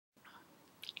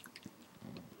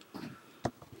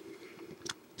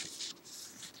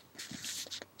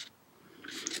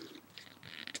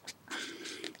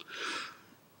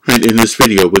And in this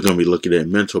video, we're going to be looking at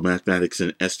mental mathematics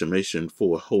and estimation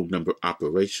for whole number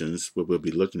operations. What we'll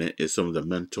be looking at is some of the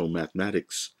mental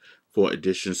mathematics for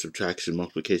addition, subtraction,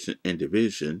 multiplication, and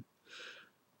division.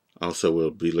 Also, we'll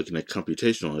be looking at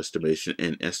computational estimation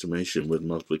and estimation with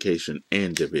multiplication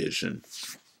and division.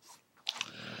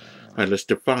 All right, let's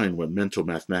define what mental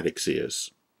mathematics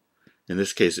is. In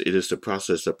this case, it is the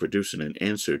process of producing an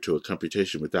answer to a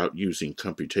computation without using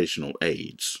computational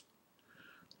aids.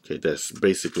 Okay, that's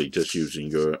basically just using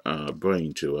your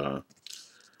brain to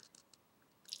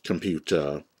compute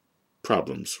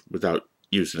problems without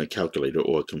using a calculator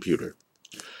or a computer.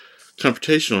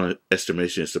 Computational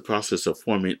estimation is the process of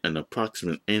forming an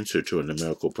approximate answer to a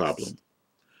numerical problem.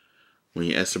 When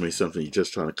you estimate something, you're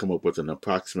just trying to come up with an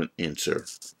approximate answer.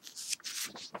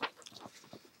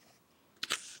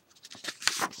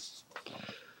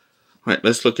 All right,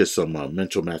 let's look at some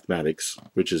mental mathematics,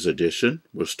 which is addition.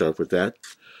 We'll start with that.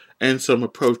 And some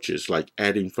approaches like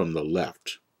adding from the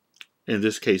left. In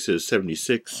this case, it's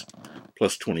 76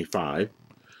 plus 25.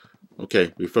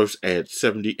 Okay, we first add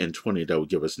 70 and 20, that will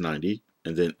give us 90.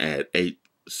 And then add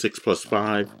 6 plus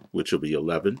 5, which will be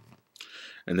 11.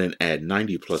 And then add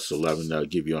 90 plus 11, that will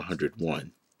give you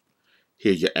 101.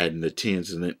 Here you're adding the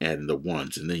tens and then adding the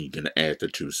ones, and then you're going to add the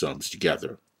two sums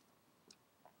together.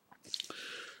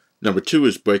 Number 2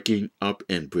 is breaking up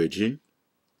and bridging.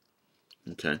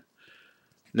 Okay.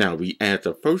 Now we add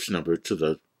the first number to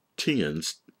the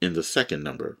tens in the second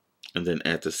number, and then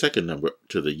add the second number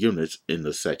to the units in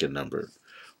the second number.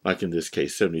 Like in this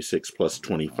case, 76 plus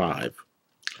 25.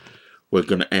 We're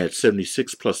going to add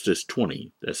 76 plus this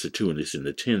 20. That's the 2 and it's in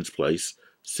the tens place.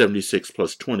 76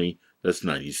 plus 20, that's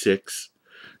 96.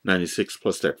 96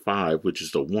 plus that 5, which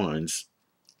is the ones,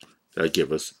 that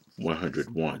give us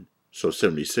 101. So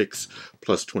 76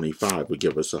 plus 25 would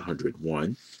give us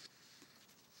 101.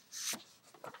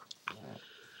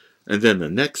 And then the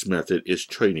next method is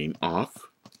trading off.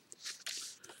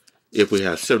 If we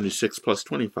have 76 plus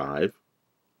 25,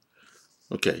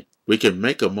 okay, we can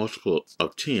make a multiple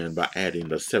of 10 by adding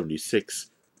the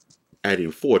 76,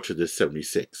 adding 4 to this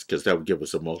 76, because that would give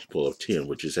us a multiple of 10,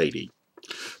 which is 80.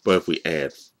 But if we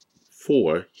add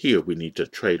 4, here we need to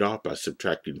trade off by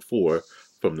subtracting 4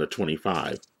 from the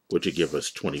 25, which would give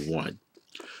us 21.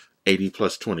 80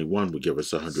 plus 21 would give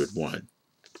us 101.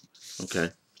 Okay?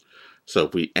 So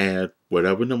if we add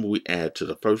whatever number we add to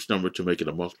the first number to make it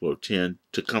a multiple of 10,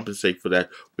 to compensate for that,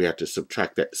 we have to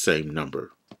subtract that same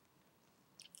number.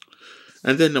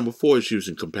 And then number 4 is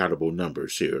using compatible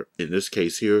numbers here. In this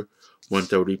case here,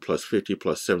 130 plus 50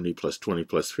 plus 70 plus 20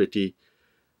 plus 50.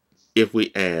 If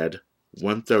we add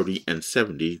 130 and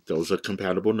 70, those are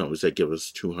compatible numbers. That give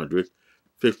us 200.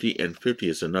 50 and 50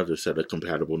 is another set of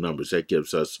compatible numbers. That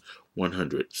gives us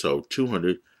 100. So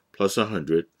 200 plus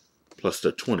 100 plus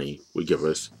the 20 would give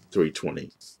us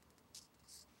 320.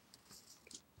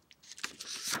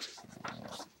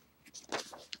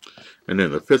 And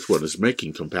then the fifth one is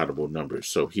making compatible numbers.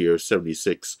 So here,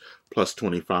 76 plus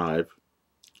 25.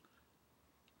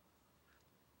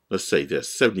 Let's say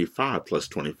this, 75 plus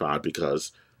 25,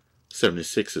 because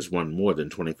 76 is one more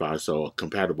than 25, so a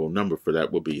compatible number for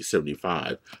that would be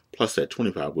 75, plus that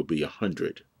 25 would be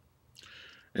 100.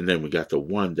 And then we got the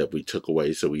 1 that we took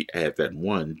away, so we add that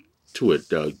 1 to it,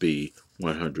 that would be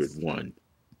 101.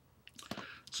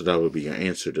 So that would be your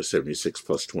answer to 76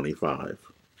 plus 25.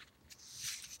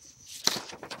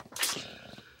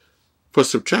 For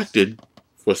subtracting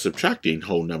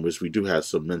whole numbers, we do have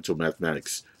some mental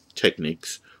mathematics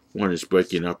techniques. One is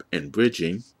breaking up and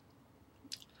bridging.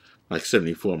 Like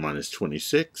 74 minus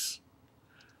 26.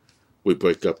 We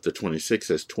break up the 26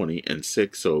 as 20 and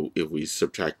 6. So if we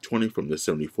subtract 20 from the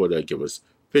 74, that'll give us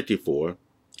 54.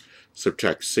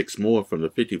 Subtract 6 more from the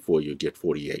 54, you'll get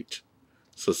 48.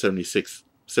 So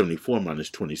 74 minus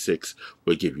 26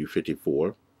 will give you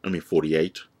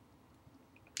 48.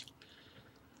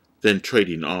 Then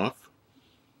trading off.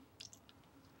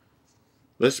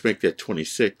 Let's make that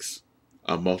 26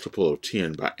 a multiple of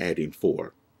 10 by adding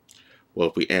 4. Well,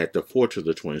 if we add the 4 to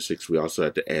the 26, we also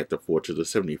have to add the 4 to the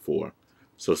 74.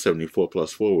 So 74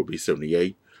 plus 4 would be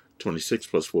 78. 26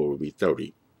 plus 4 would be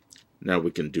 30. Now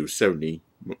we can do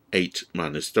 78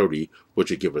 minus 30, which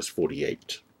would give us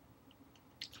 48.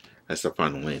 That's the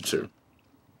final answer.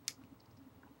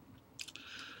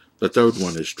 The third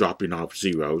one is dropping off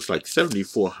zeros, like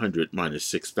 7,400 minus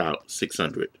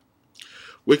 600.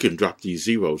 We can drop these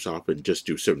zeros off and just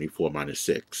do 74 minus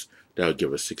 6. That'll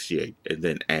give us 68, and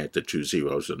then add the 2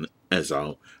 zeros as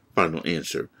our final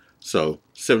answer. So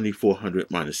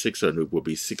 7,400 minus 600 will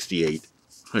be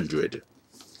 6,800.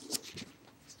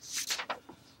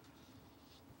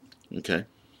 Okay.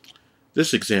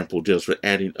 This example deals with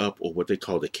adding up, or what they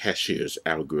call the cashier's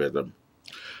algorithm.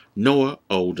 Noah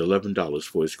owed $11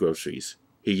 for his groceries.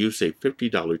 He used a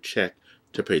 $50 check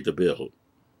to pay the bill.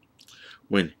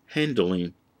 When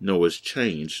handling Noah's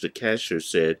change, the cashier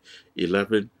said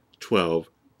 11, 12,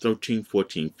 13,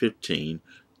 14, 15,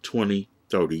 20,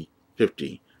 30,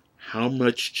 50. How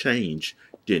much change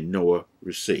did Noah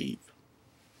receive?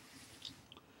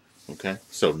 Okay,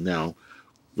 so now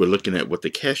we're looking at what the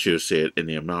cashier said and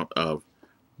the amount of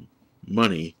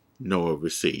money Noah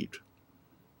received.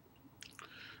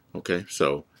 Okay,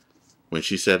 so when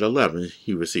she said 11,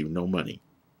 he received no money.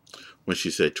 When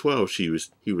she said 12,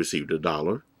 he received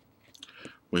 $1.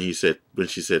 When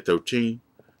she said 13,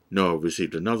 Noah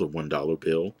received another $1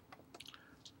 bill.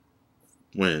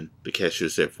 When the cashier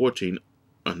said 14,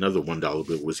 another $1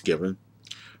 bill was given.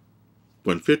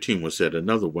 When 15 was said,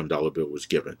 another $1 bill was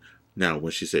given. Now,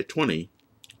 when she said 20,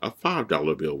 a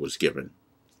 $5 bill was given.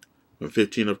 From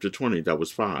 15 up to 20, that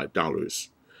was $5.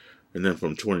 And then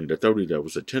from 20 to 30, that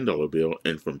was a $10 bill.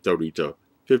 And from 30 to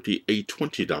 50, a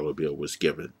 $20 bill was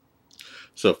given.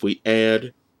 So if we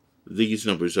add these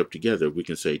numbers up together, we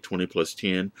can say 20 plus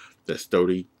 10, that's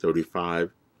 30,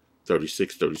 35,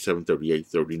 36, 37, 38,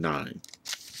 39.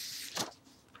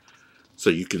 So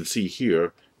you can see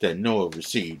here that Noah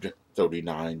received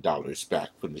 $39 back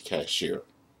from the cashier.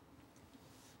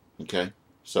 Okay,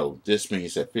 so this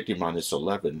means that 50 minus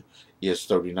 11 is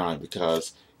 39,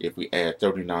 because if we add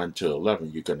 39 to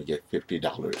 11, you're going to get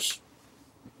 $50.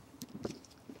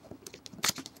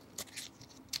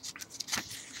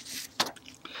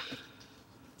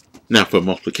 Now for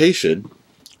multiplication,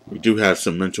 we do have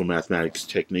some mental mathematics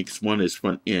techniques. One is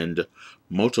front-end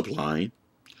multiplying.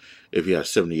 If you have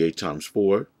 78 times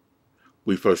 4,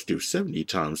 we first do 70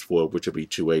 times 4, which will be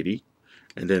 280,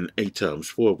 and then 8 times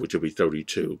 4, which will be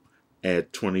 32.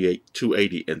 Add 28,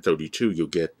 280, and 32, you'll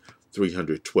get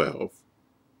 312.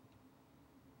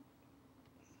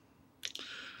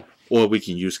 Or we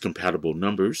can use compatible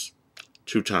numbers.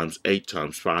 2 times 8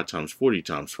 times 5 times 40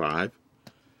 times 5.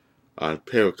 A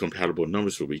pair of compatible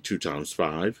numbers will be 2 times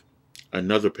 5.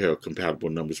 Another pair of compatible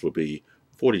numbers will be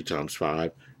 40 times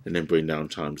 5, and then bring down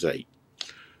times 8.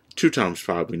 2 times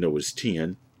 5 we know is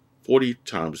 10. 40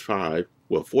 times 5,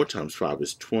 well, 4 times 5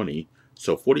 is 20,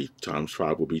 so 40 times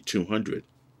 5 will be 200.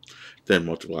 Then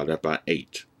multiply that by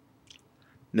 8.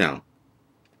 Now,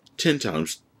 10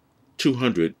 times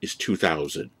 200 is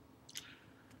 2,000.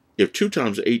 If 2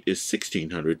 times 8 is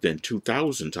 1,600, then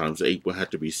 2,000 times 8 will have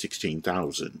to be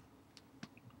 16,000.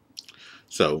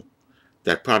 So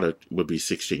that product would be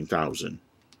 16,000.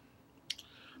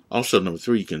 Also, number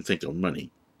 3, you can think of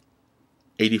money.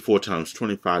 84 times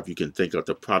 25, you can think of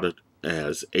the product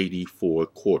as 84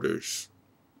 quarters,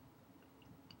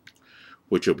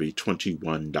 which will be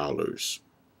 $21.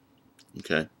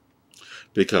 Okay?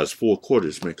 Because 4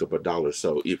 quarters make up $1.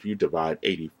 So if you divide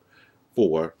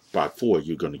 84 by 4,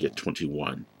 you're going to get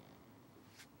 21.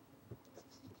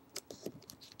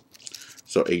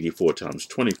 So 84 times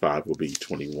 25 will be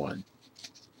 21.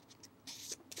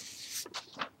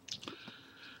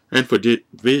 And for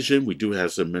division, we do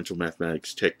have some mental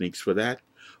mathematics techniques for that.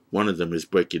 One of them is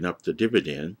breaking up the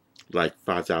dividend, like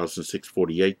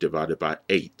 5,648 divided by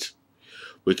 8.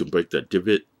 We can break the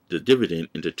dividend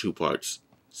into 2 parts.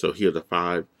 So here the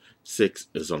 5, 6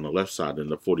 is on the left side,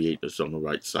 and the 48 is on the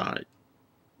right side.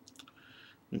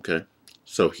 Okay,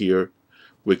 so here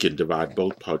we can divide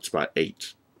both parts by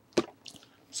 8.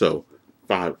 So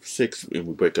 5, 6, and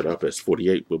we break it up as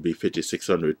 48 will be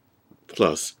 5,600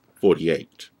 plus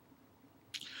 48.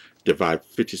 Divide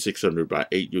 5,600 by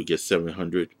 8, you'll get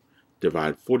 700.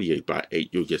 Divide 48 by 8,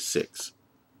 you'll get 6.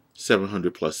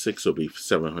 700 plus 6 will be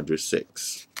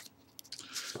 706.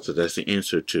 So that's the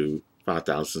answer to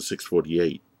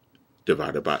 5,648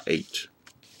 divided by 8,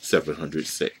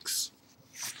 706.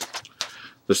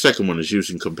 The second one is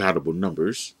using compatible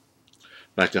numbers,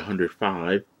 like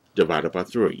 105 divided by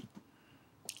 3.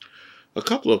 A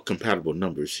couple of compatible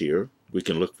numbers here. We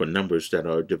can look for numbers that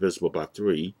are divisible by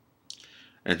 3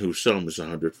 and whose sum is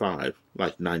 105,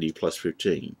 like 90 plus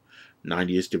 15.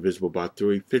 90 is divisible by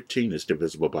 3, 15 is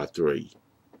divisible by 3.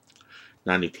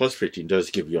 90 plus 15 does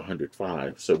give you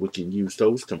 105, so we can use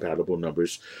those compatible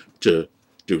numbers to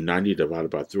do 90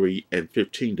 divided by 3 and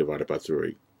 15 divided by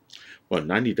 3. Well,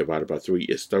 90 divided by 3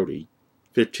 is 30,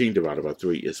 15 divided by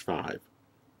 3 is 5.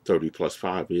 30 plus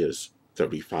 5 is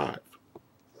 35.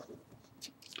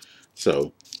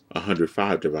 So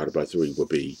 105 divided by 3 will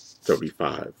be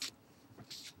 35.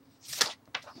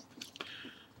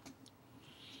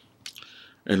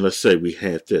 And let's say we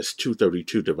had this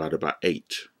 232 divided by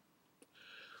 8.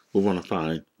 We want to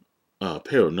find a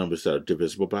pair of numbers that are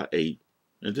divisible by 8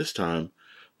 And this time,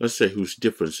 let's say whose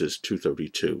difference is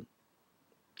 232.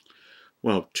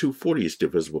 Well, 240 is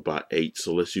divisible by 8,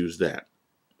 so let's use that.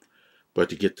 But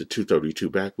to get the 232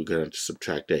 back, we're going to have to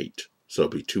subtract 8. So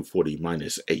it'll be 240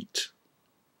 minus 8.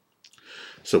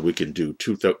 So we can do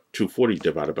 240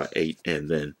 divided by 8 and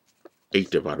then 8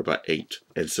 divided by 8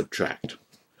 and subtract.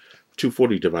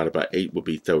 240 divided by 8 will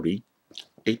be 30.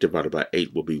 8 divided by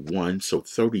 8 will be 1. So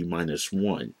 30 minus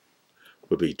 1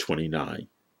 will be 29.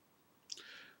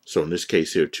 So in this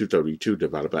case here, 232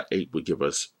 divided by 8 will give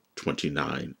us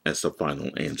 29 as the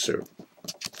final answer.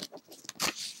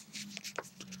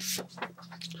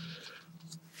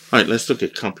 All right, let's look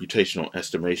at computational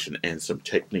estimation and some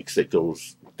techniques that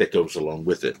goes along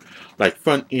with it, like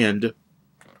front-end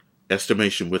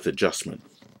estimation with adjustment.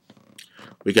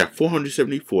 We got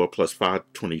 474 plus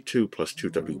 522 plus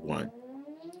 231,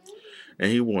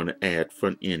 and you want to add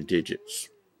front-end digits.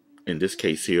 In this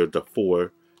case here, the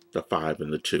 4, the 5,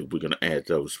 and the 2. We're going to add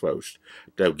those first.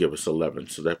 That will give us 11,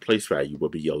 so that place value will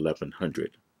be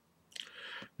 1100.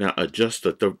 Now adjust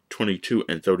the 22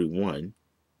 and 31,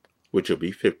 which will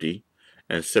be 50,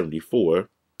 and 74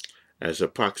 as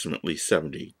approximately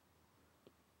 70.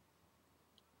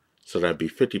 So that'd be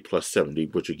 50 plus 70,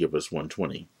 which will give us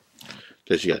 120.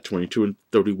 Because you got 22 and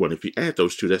 31. If you add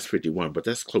those two, that's 51, but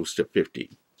that's close to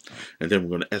 50. And then we're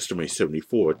going to estimate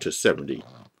 74 to 70.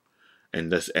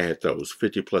 And let's add those.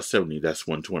 50 plus 70, that's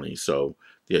 120. So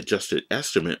the adjusted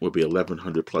estimate will be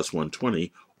 1100 plus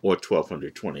 120, or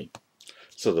 1220.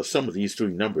 So the sum of these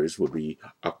three numbers would be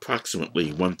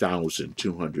approximately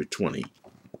 1220.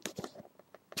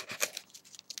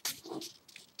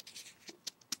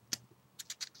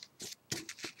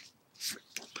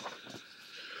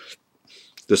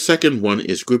 The second one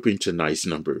is grouping to nice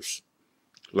numbers,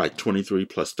 like 23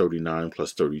 plus 39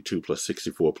 plus 32 plus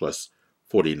 64 plus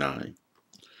 49.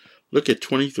 Look at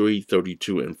 23,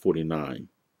 32, and 49.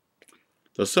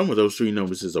 The sum of those three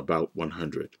numbers is about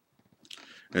 100.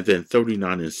 And then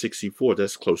 39 and 64,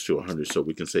 that's close to 100, so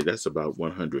we can say that's about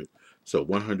 100. So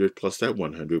 100 plus that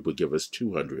 100 would give us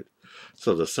 200.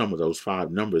 So the sum of those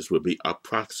five numbers would be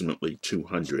approximately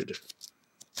 200.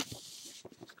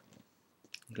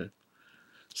 Okay.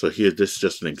 So here, this is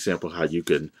just an example how you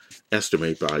can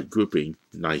estimate by grouping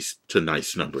nice to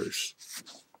nice numbers.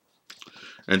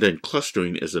 And then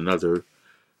clustering is another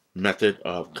method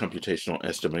of computational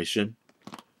estimation.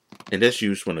 And that's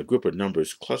used when a group of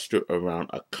numbers cluster around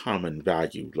a common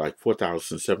value, like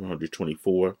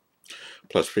 4,724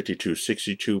 plus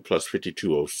 5262 plus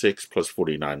 5206 plus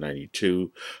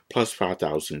 4992 plus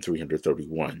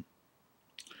 5,331.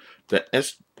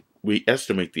 We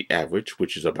estimate the average,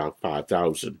 which is about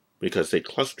 5,000, because they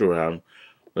cluster around,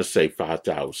 let's say,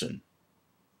 5,000.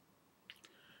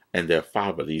 And there are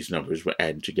 5 of these numbers we're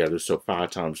adding together, so 5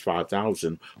 times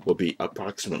 5,000 will be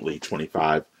approximately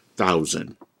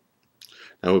 25,000.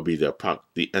 That would be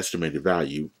the estimated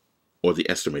value, or the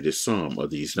estimated sum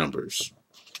of these numbers.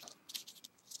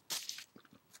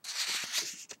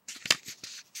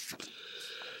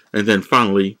 And then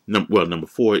finally, number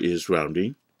 4 is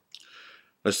rounding.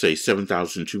 Let's say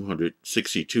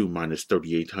 7,262 minus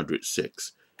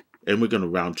 3,806. And we're going to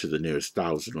round to the nearest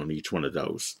thousand on each one of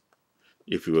those.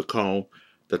 If you recall,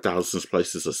 the thousands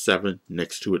place is a 7.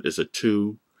 Next to it is a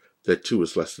 2. That 2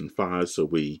 is less than 5, so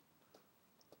we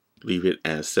leave it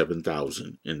as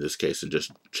 7,000 in this case and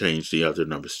just change the other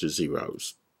numbers to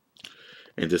zeros.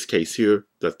 In this case here,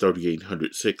 the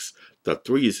 3,806, the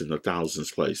 3 is in the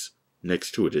thousands place.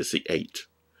 Next to it is the 8.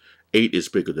 8 is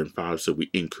bigger than 5, so we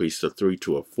increase the 3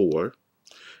 to a 4,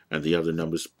 and the other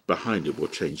numbers behind it will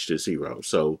change to 0.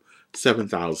 So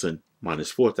 7,000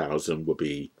 minus 4,000 will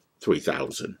be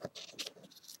 3,000.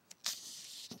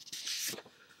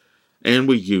 And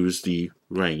we use the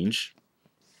range,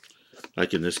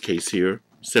 like in this case here,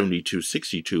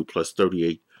 7262 plus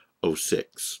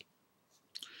 3806.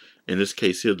 In this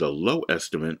case here, the low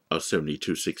estimate of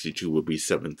 7262 will be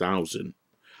 7,000.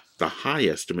 The high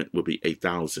estimate will be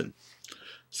 8,000.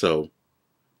 So,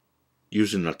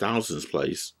 using the thousands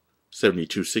place,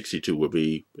 7262 will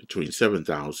be between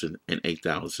 7,000 and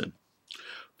 8,000.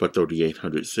 For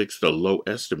 3,806, the low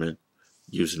estimate,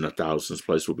 using the thousands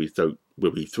place, will be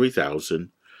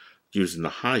 3,000. Using the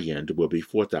high end will be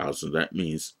 4,000. That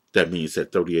means that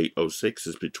 3,806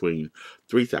 is between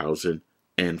 3,000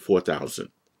 and 4,000.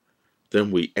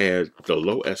 Then we add the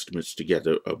low estimates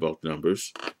together of both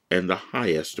numbers and the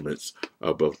high estimates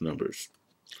of both numbers.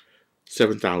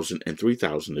 7,000 and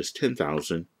 3,000 is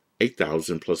 10,000.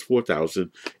 8,000 plus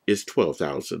 4,000 is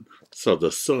 12,000. So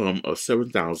the sum of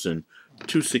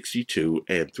 7,262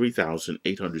 and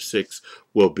 3,806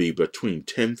 will be between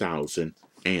 10,000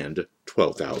 and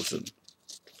 12,000.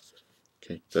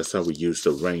 Okay, that's how we use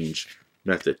the range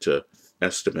method to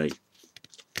estimate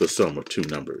the sum of two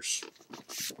numbers.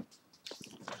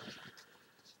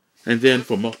 And then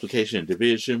for multiplication and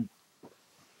division,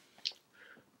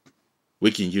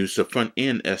 we can use the front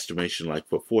end estimation, like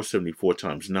for 474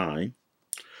 times 9.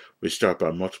 We start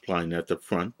by multiplying at the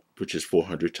front, which is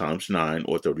 400 times 9,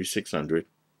 or 3600.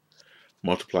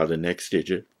 Multiply the next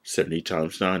digit, 70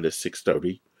 times 9, that's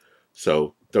 630.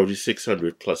 So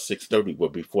 3600 plus 630 will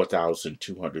be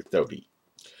 4230.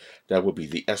 That will be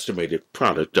the estimated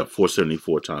product of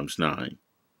 474 times 9.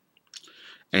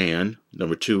 And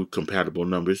number 2, compatible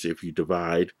numbers. If you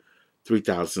divide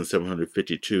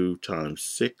 3752 times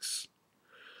 6,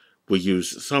 we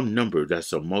use some number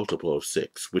that's a multiple of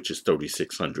 6, which is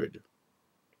 3600.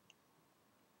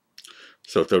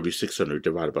 So 3600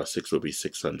 divided by 6 will be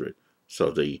 600.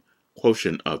 So the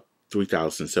quotient of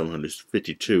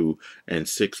 3752 and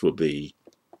 6 will be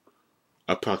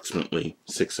approximately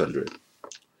 600.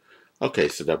 Okay,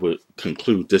 so that would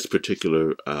conclude this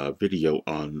particular video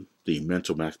on the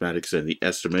mental mathematics and the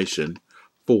estimation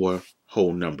for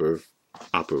whole number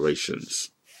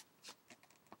operations.